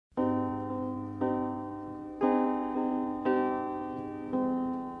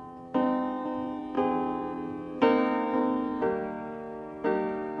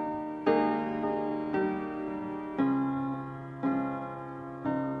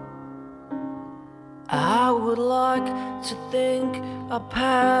I would like to think our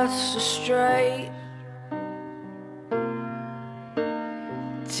paths are straight,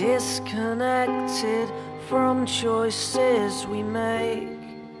 disconnected from choices we make.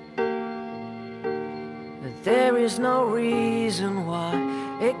 But there is no reason why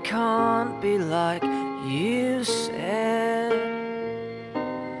it can't be like you said.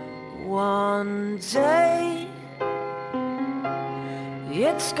 One day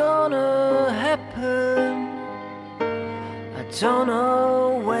it's gonna happen. I don't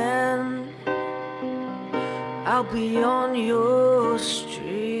know when I'll be on your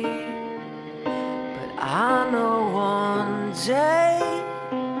street, but I know one day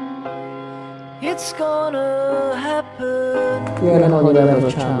it's gonna happen.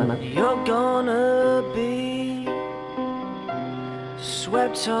 You're gonna be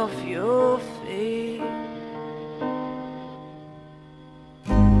swept off your feet.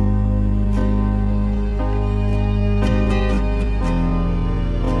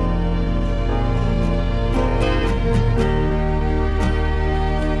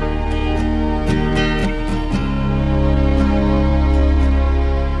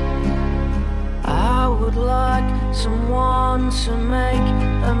 Someone to make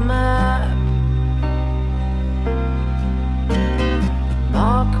a map,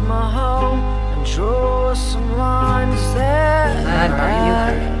 mark my home and draw some lines that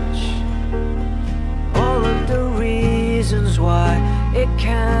match all of the reasons why it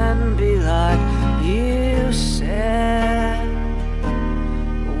can be like you said.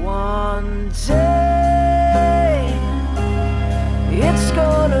 One day it's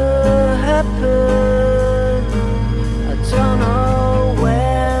gonna happen. Don't know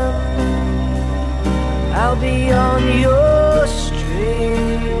when I'll be on your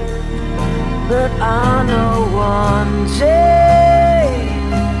street, but I know one day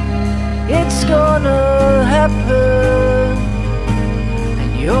it's gonna happen,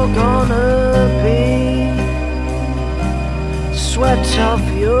 and you're gonna be swept off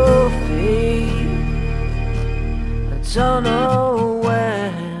your feet. I don't know